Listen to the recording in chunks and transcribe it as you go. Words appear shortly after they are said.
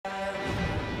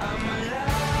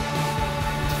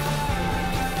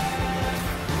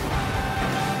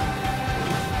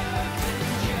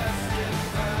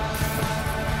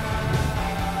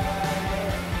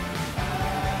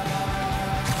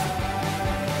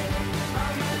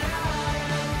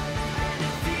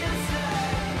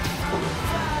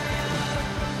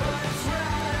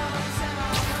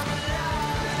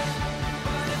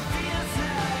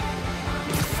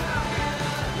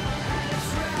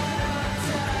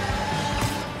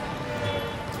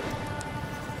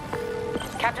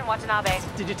Captain Watanabe.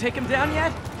 Did you take him down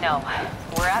yet? No.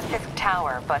 We're at Fisk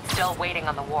Tower, but still waiting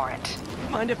on the warrant.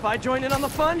 Mind if I join in on the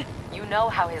fun? You know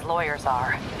how his lawyers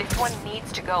are. This one needs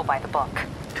to go by the book.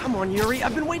 Come on, Yuri.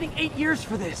 I've been waiting 8 years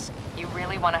for this. You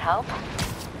really want to help?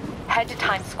 Head to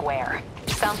Times Square.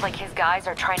 Sounds like his guys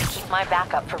are trying to keep my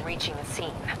backup from reaching the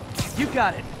scene. You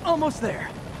got it. Almost there.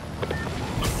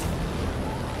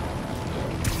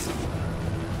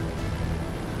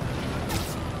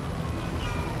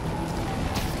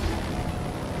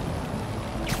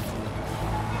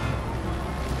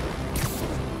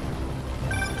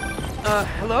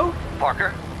 Hello?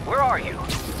 Parker, where are you?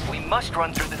 We must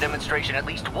run through the demonstration at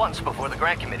least once before the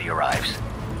grant committee arrives.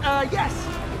 Yes.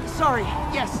 Sorry.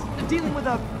 Yes. Dealing with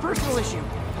a personal issue.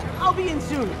 I'll be in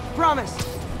soon. Promise.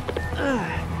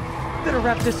 Better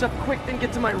wrap this up quick than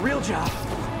get to my real job.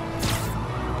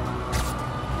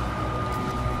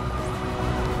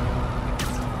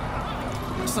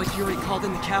 Looks like Yuri called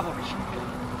in the cavalry.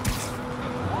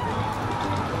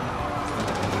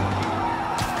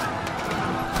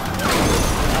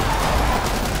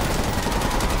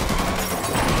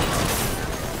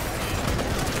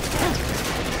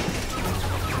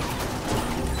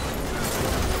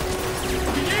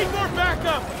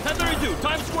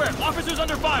 Times Square! Officers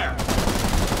under fire!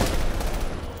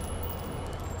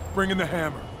 Bring in the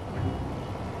hammer.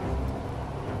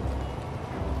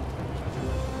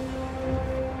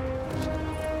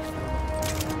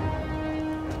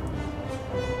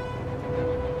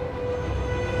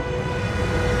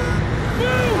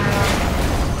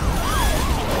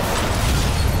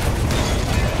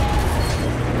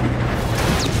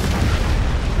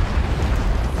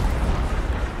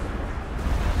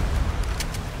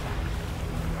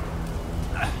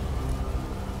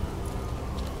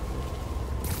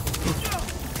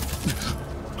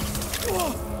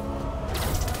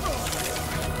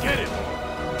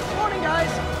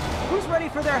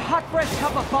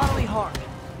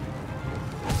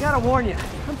 Gotta warn you,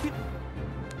 I'm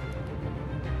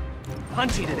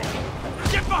punchy today.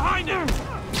 Get behind him!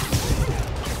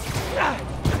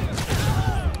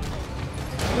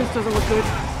 This doesn't look good.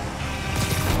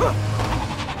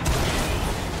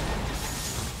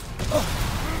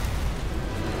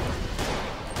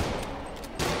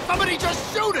 Somebody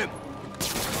just shoot him!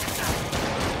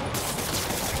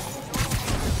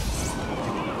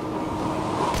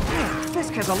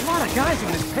 Fisk has a lot of guys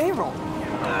on his payroll.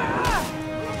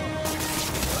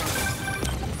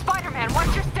 Spider-Man,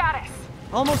 what's your status?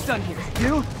 Almost done here.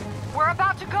 You? We're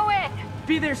about to go in.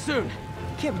 Be there soon.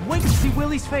 Can't wait to see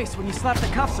Willie's face when you slap the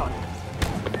cuffs on him.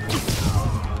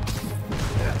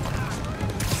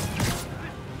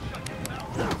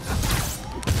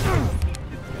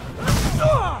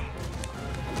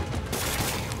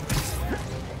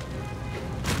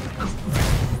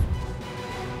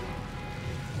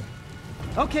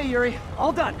 Okay, Yuri.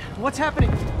 All done. What's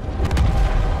happening?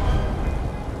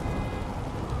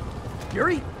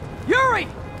 Yuri? Yuri!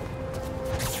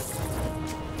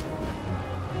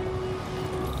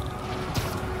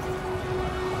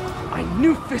 I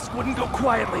knew Fisk wouldn't go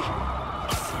quietly.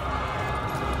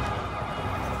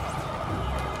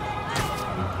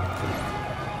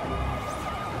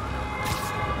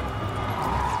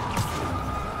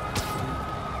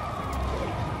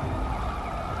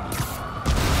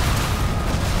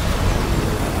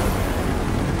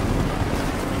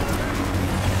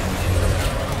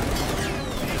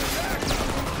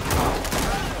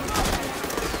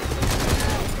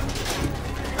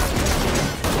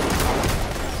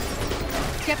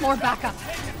 More backup.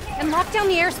 And lock down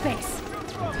the airspace.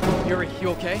 Yuri, you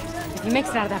okay? If he makes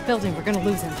it out of that building, we're gonna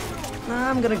lose him.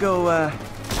 I'm gonna go,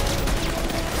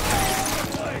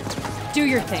 do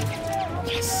your thing.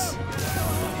 Yes!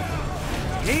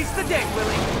 He's the day,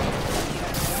 Willie!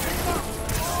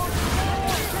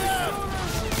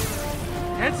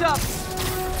 Heads up!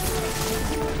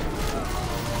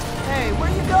 Hey, where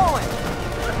you going?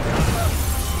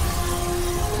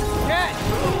 Ken!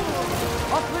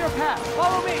 I'll clear a path.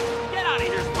 Follow me! Get out of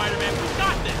here, Spider-Man! We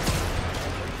got this!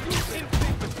 You made a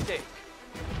big mistake.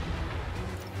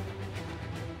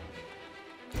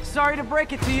 Sorry to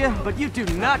break it to you, but you do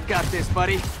not got this,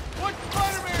 buddy. What's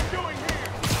Spider-Man doing here?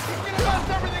 He's gonna mess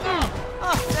everything up!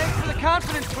 Oh, thanks for the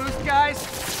confidence boost, guys.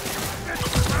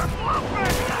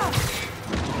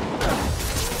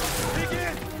 Dig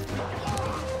in!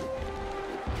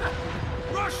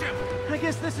 Rush him! I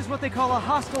guess this is what they call a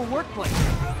hostile workplace.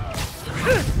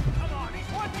 Come on, he's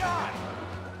one guy!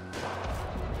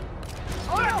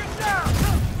 Back him down!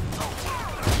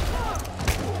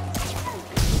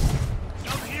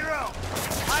 Young hero!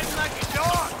 Hiding like a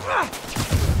dog!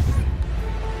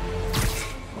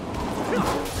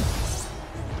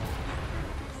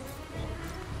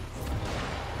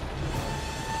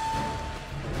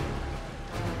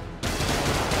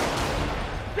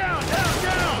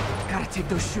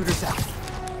 those shooters out. I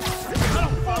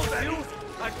don't fall that easy.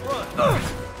 Like run.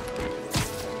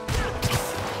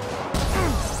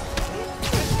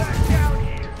 Get back down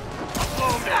here. I'll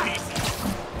blow him to pieces.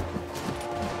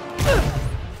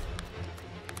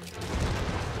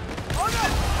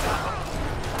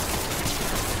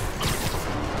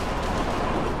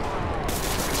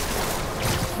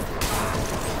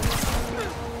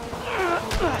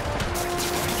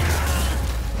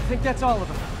 I think that's all of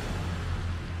them.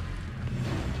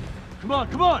 Come on,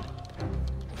 come on!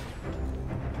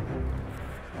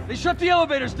 They shut the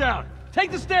elevators down!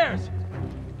 Take the stairs!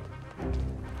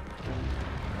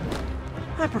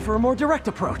 I prefer a more direct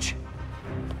approach.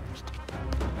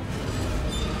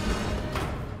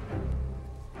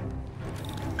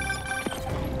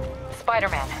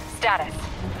 Spider-Man, status.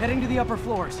 Heading to the upper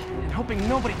floors, and hoping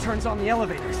nobody turns on the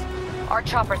elevators. Our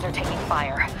choppers are taking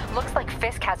fire. Looks like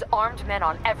Fisk has armed men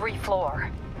on every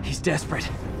floor. He's desperate.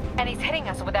 And he's hitting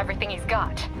us with everything he's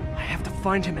got. I have to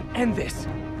find him and end this.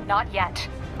 Not yet.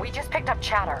 We just picked up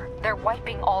chatter. They're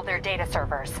wiping all their data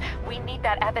servers. We need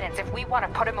that evidence if we want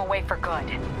to put him away for good.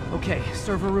 Okay,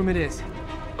 server room it is.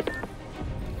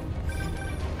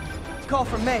 Call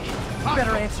from May. You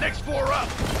better answer. Next floor up!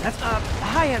 That's,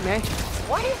 hi, Aunt May.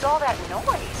 What is all that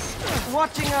noise?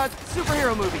 Watching a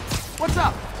superhero movie. What's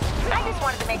up? I just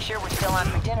wanted to make sure we're still on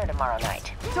for dinner tomorrow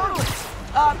night. Totally.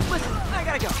 Listen, I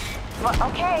gotta go. Well,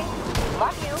 okay.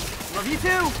 Love you. Love you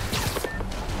too.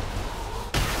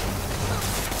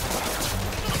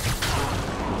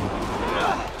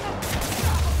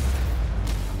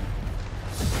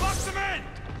 Box him in!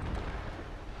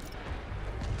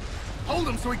 Hold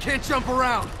him so he can't jump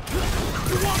around. You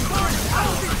want part? I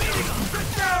don't be beating him!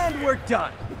 And we're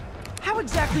done. How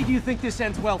exactly do you think this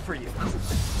ends well for you?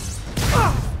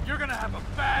 You're gonna have a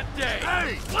bad day!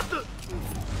 Hey! What the?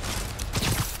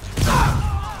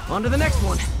 On to the next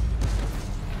one.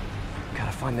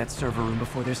 Gotta find that server room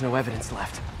before there's no evidence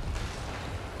left.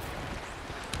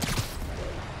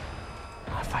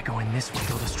 If I go in this way,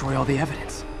 they'll destroy all the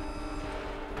evidence.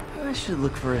 I should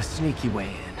look for a sneaky way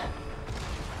in.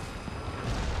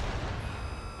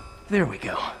 There we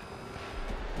go.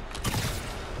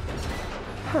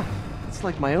 Huh. It's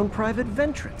like my own private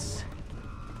ventrance.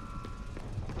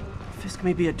 Fisk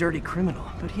may be a dirty criminal,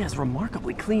 but he has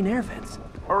remarkably clean air vents.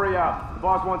 Hurry up. The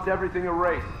boss wants everything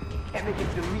erased. Can't make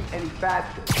it delete any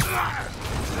faster.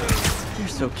 They're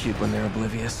so cute when they're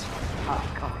oblivious. I'm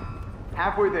coming.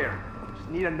 Halfway there. Just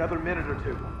need another minute or two.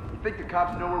 You think the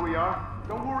cops know where we are?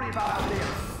 Don't worry about out there.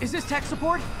 Is this tech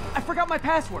support? I forgot my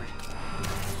password.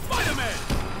 Spider-Man!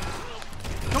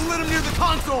 Don't let him near the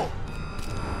console!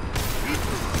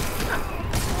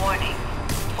 Warning.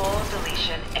 Full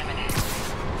deletion imminent.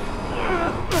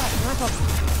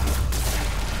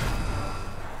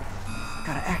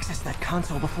 Gotta access that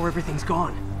console before everything's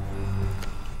gone.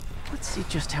 Let's see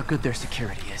just how good their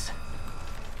security is.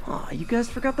 Aw, you guys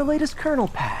forgot the latest kernel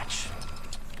patch.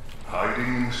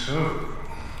 Hiding so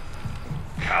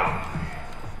cowardly,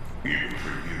 even for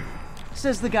you.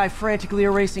 Says the guy frantically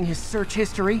erasing his search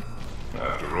history.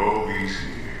 After all these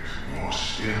years, you're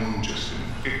still just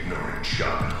an ignorant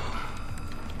child.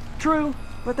 True,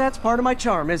 but that's part of my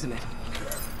charm, isn't it?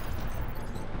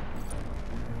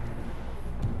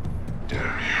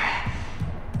 Damn you.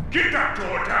 Get that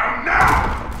door down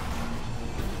now!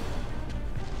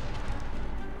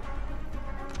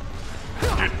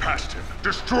 Get past him.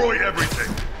 Destroy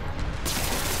everything.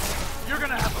 You're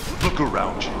gonna have a... Look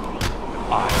around you.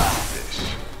 I have this.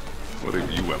 What have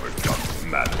you ever done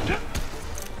that mattered?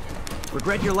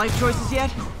 Regret your life choices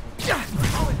yet?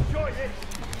 I'll enjoy it!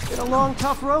 Been a long,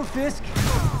 tough road, Fisk.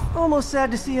 Almost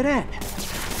sad to see it end.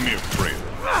 Mere traitor.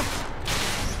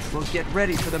 We'll get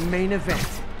ready for the main event.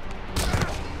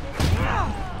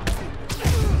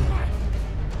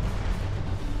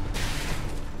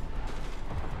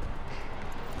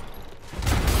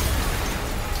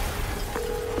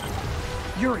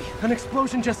 Yuri, an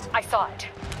explosion just... I saw it.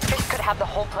 This could have the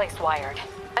whole place wired.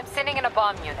 I'm sending in a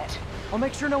bomb unit. I'll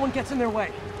make sure no one gets in their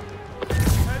way.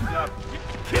 Heads up!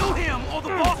 Kill him, or the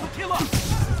boss will kill us!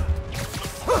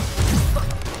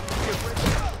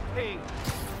 Hey,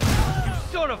 you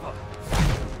son of a...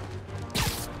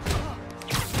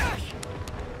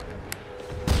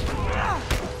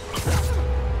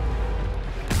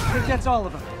 I think that's all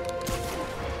of them.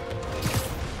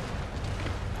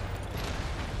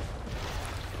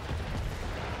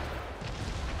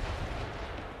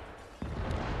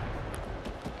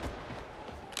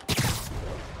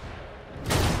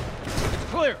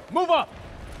 Clear, move up!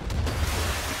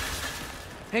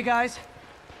 Hey guys,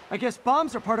 I guess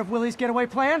bombs are part of Willie's getaway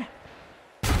plan?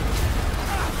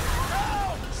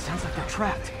 Sounds like they're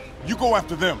trapped. You go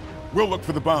after them. We'll look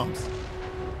for the bombs.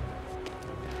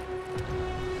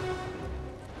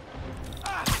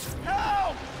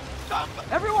 Help!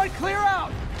 Everyone clear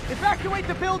out! Evacuate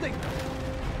the building!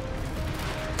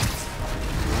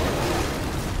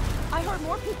 I heard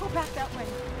more people back that way.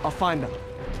 I'll find them.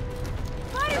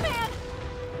 Spider-Man!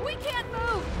 We can't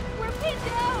move! We're pinned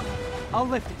down! I'll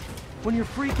lift it. When you're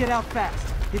free, get out fast.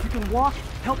 If you can walk,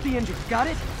 help the injured. Got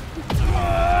it?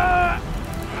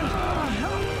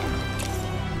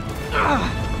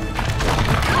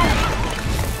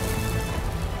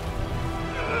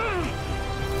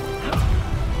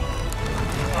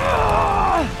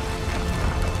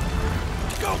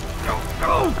 Go, go,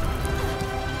 go!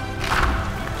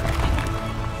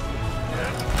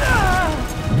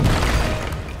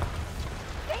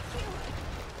 Thank you!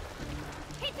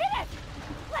 He did it!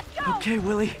 Let's go! Okay,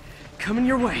 Willie. Coming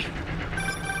your way.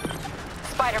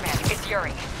 Spider-Man, it's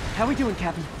Yuri. How we doing,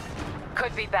 Captain?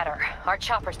 Could be better. Our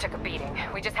choppers took a beating.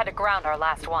 We just had to ground our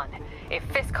last one. If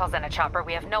Fisk calls in a chopper,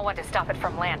 we have no one to stop it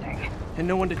from landing. And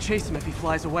no one to chase him if he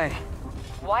flies away.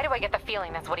 Why do I get the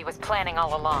feeling that's what he was planning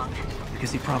all along?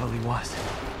 Because he probably was.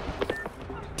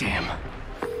 Damn.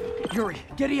 Yuri,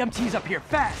 get EMTs up here,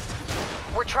 fast!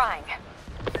 We're trying.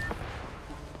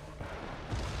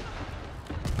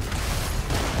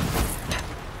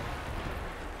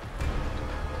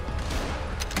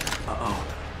 Uh-oh.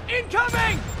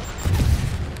 Incoming!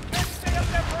 Can't stay up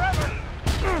there forever!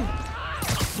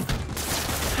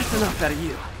 That's enough out of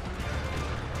you.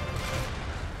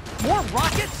 More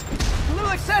rockets? A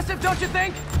little excessive, don't you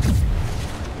think?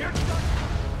 You're stuck.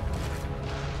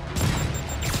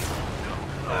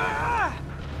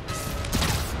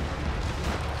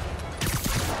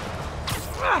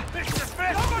 Mr.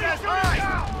 Fisk, yes,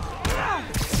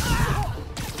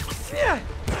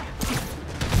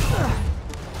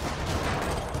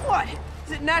 What?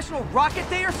 Is it National Rocket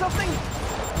Day or something?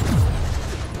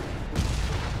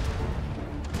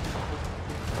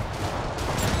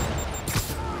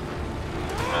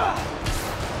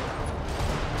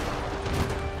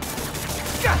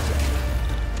 Gotcha!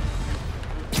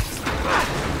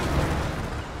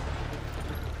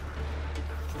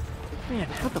 Man,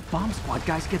 how'd the bomb squad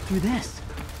guys get through this?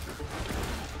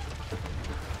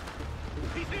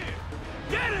 He's here!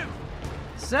 Get him!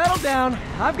 Settle down.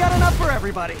 I've got enough for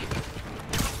everybody.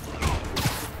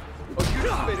 Oh, you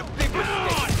just made a big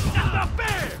mistake! That's not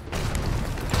fair!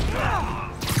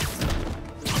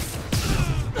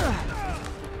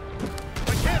 I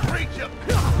can't reach him!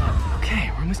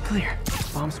 Okay, room is clear.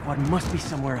 Bomb squad must be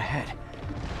somewhere ahead.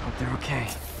 Hope they're okay.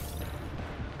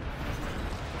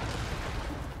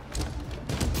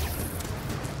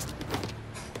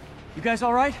 You guys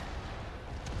all right?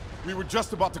 We were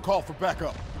just about to call for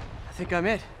backup. I think I'm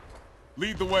it.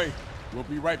 Lead the way. We'll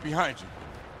be right behind you.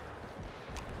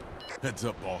 Heads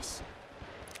up, boss.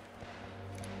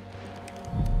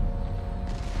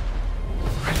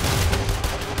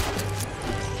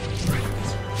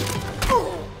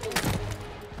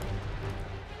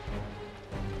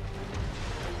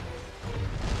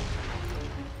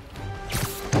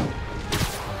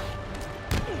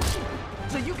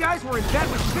 So you guys were in bed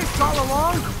with Fisk all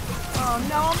along? Oh,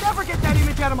 now I'll never get that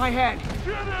image out of my head.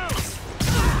 Get him!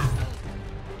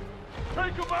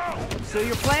 Take him out! So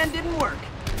your plan didn't work.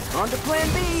 On to plan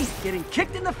B, getting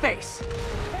kicked in the face.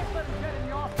 Can't let him get in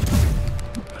the office.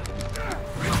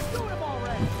 Do him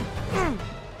already!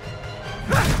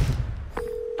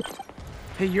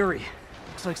 Hey, Yuri.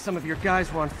 Looks like some of your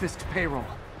guys were on Fisk's payroll.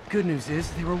 Good news is,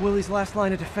 they were Willie's last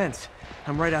line of defense.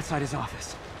 I'm right outside his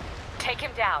office. Take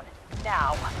him down.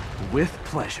 Now. With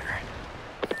pleasure.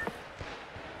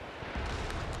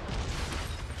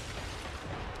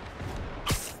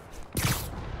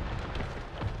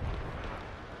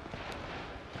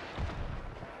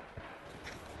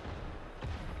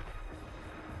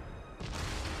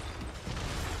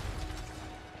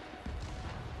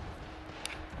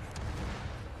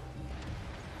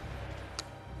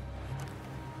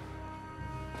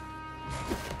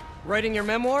 Writing your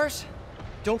memoirs?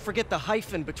 Don't forget the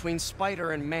hyphen between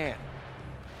Spider and Man.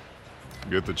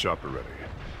 Get the chopper ready.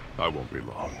 I won't be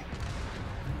long.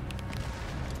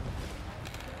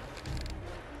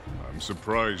 I'm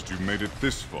surprised you made it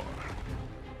this far.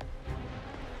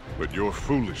 But your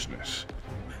foolishness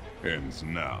ends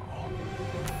now.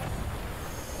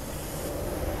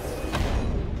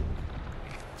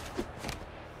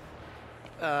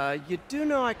 You do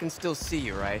know I can still see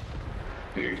you, right?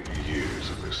 80 years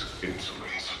of this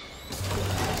insolence.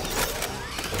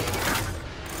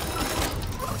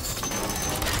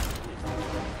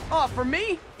 Oh, for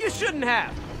me? You shouldn't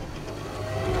have.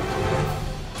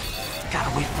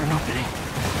 Gotta wait for an opening.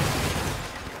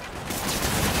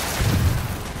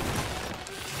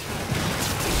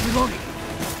 Reloading.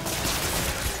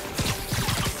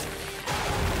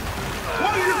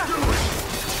 What are you doing?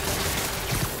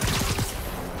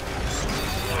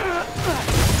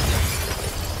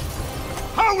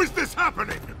 How is this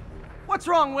happening? What's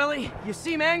wrong, Willie? You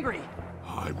seem angry.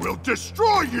 I will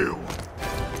destroy you!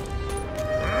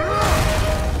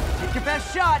 Take your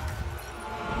best shot.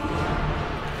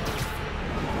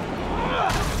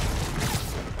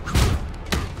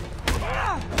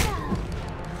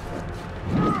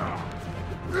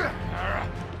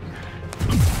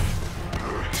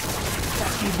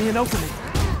 That gave me an opening.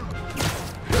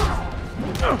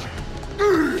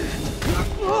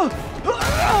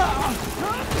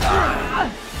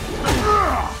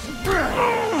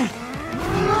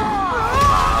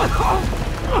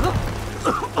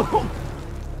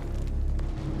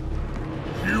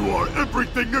 You are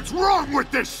everything that's wrong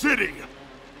with this city!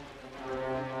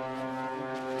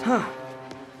 Huh.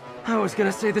 I was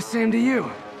gonna say the same to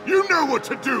you. You know what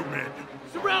to do, men!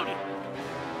 Surrounded!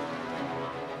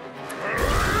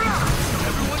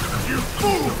 You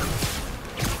fool!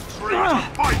 Train to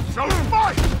fight, so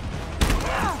fight!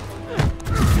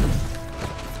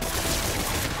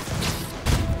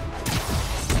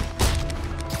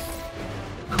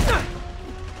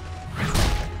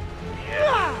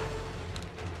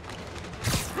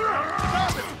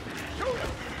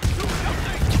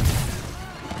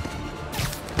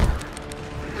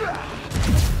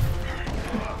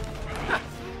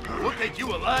 We'll take you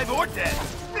alive or dead.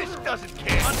 This doesn't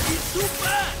care. Must be too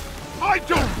bad. I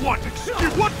don't want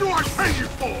excuse. What do I pay you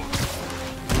for?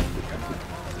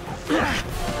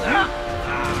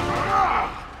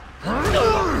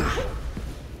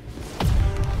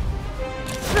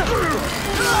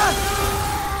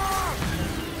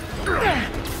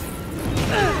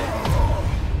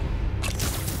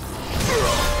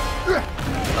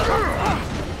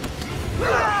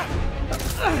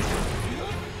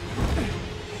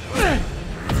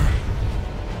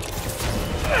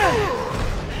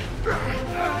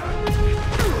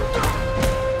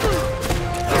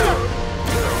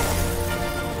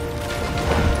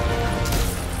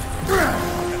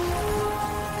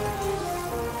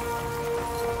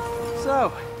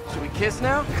 So, should we kiss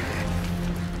now?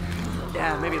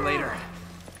 Yeah, maybe later.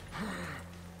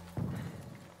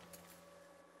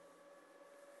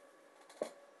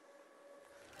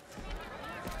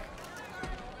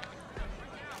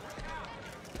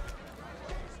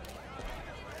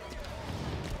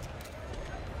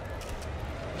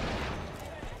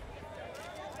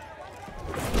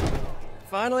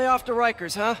 Finally off to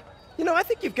Rikers, huh? You know, I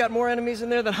think you've got more enemies in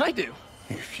there than I do.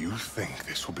 If you think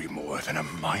this will be more than a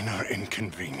minor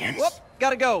inconvenience... Whoop,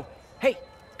 gotta go. Hey,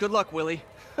 good luck, Willie.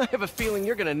 I have a feeling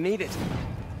you're gonna need it.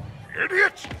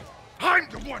 Idiot! I'm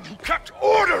the one who kept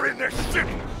order in this city!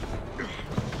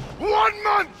 1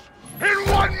 month!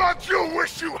 In 1 month you'll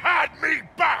wish you had me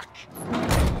back!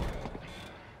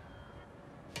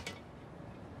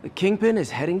 The Kingpin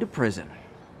is heading to prison.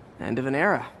 End of an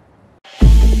era.